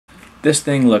This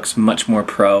thing looks much more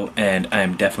pro, and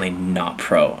I'm definitely not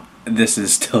pro. This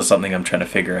is still something I'm trying to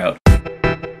figure out.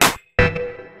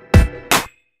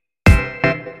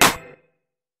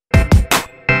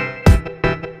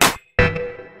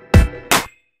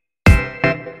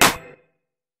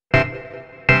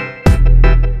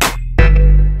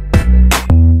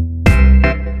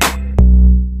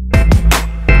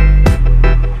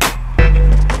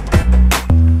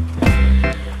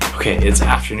 Okay, it's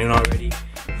afternoon already.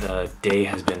 The day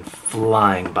has been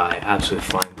flying by, absolutely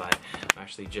flying by. I'm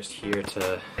actually just here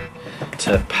to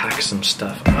pack some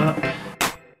stuff up.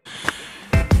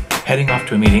 Heading off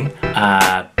to a meeting.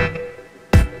 Off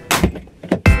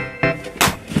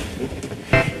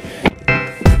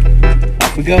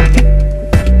we go.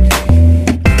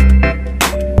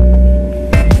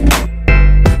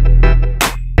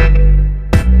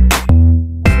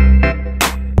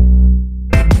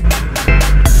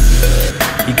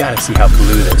 You gotta see how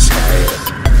blue this sky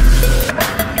is.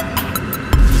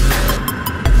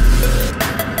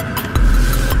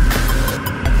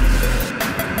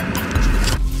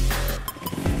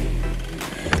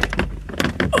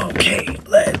 Okay,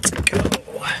 let's go.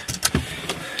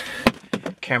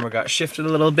 Camera got shifted a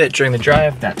little bit during the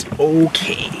drive. That's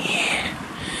okay.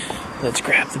 Let's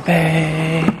grab the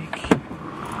bag.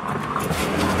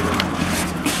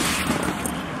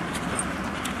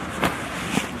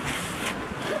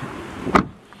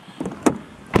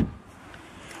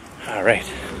 All right,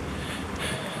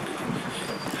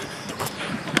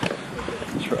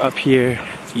 so we're up here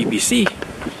at the UBC.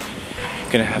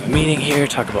 Gonna have a meeting here,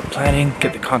 talk about planning,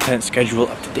 get the content schedule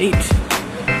up to date.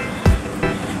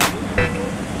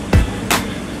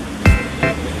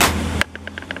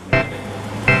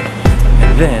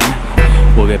 And then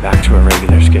we'll get back to our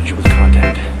regular scheduled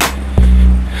content.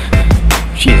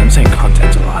 Jeez, I'm saying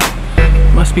content a lot.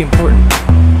 It must be important.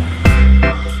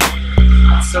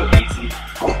 It's so easy.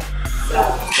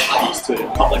 I'm used to it in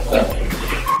public though.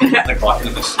 Like walking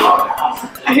in the street.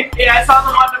 Yeah, I saw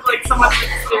the one of like someone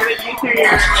staring at you through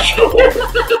your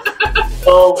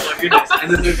Oh my goodness. And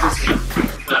then there's this,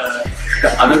 the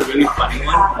other really funny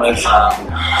one was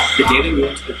the day that we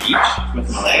went to the beach with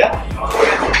Malaya.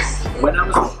 When I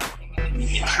was in the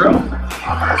intro,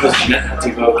 because Jeanette had to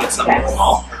go get something at the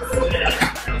mall,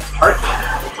 park,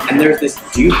 and there's this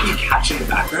dude he catching in the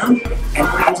background, and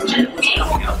as Jeanette was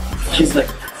coming up, she's like,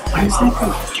 what is that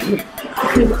guy doing?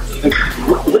 Like,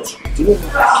 what's he doing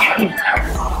with that camera?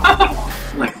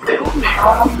 I'm like, filming.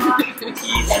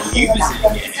 He's using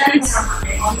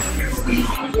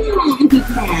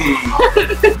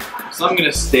it. So I'm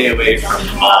gonna stay away from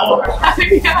the mall.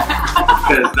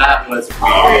 Because that was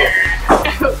weird.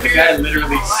 The guy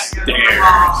literally stared.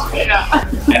 And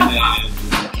then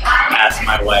asked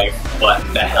my wife, what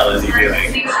the hell is he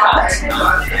doing? That's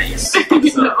not nice. So, yeah,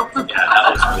 that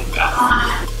was really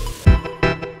bad.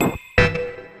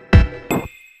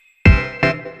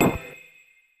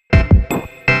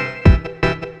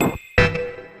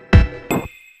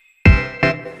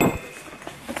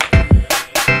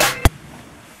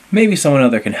 Maybe someone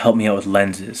out there can help me out with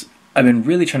lenses. I've been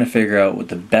really trying to figure out what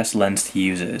the best lens to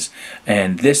use is,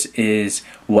 and this is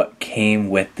what came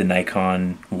with the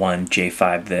Nikon 1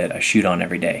 J5 that I shoot on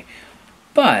every day.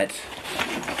 But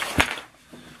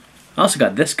I also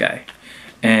got this guy,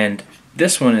 and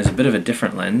this one is a bit of a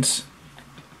different lens,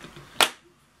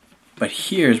 but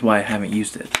here's why I haven't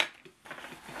used it.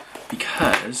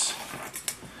 Because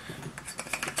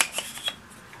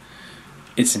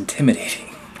it's intimidating.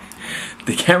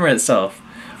 The camera itself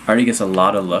already gets a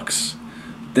lot of looks.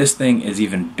 This thing is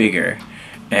even bigger,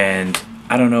 and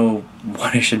I don't know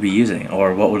what I should be using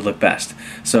or what would look best.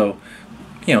 So,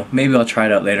 you know, maybe I'll try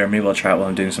it out later. Maybe I'll try it while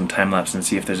I'm doing some time lapse and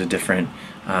see if there's a different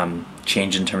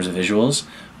change in terms of visuals.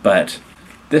 But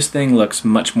this thing looks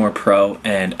much more pro,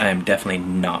 and I'm definitely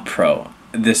not pro.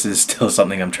 This is still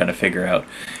something I'm trying to figure out.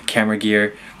 Camera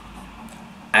gear,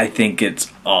 I think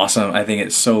it's awesome. I think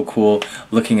it's so cool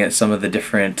looking at some of the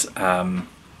different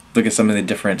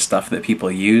stuff that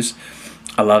people use.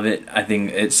 I love it. I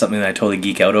think it's something that I totally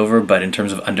geek out over, but in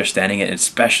terms of understanding it,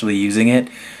 especially using it,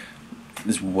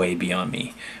 is way beyond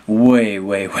me. Way,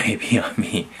 way, way beyond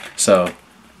me. So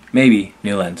maybe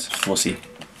new lens. We'll see.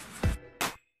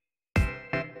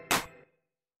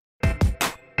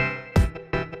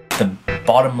 The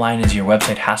bottom line is your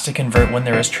website has to convert when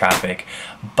there is traffic,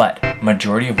 but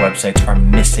majority of websites are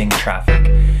missing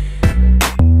traffic.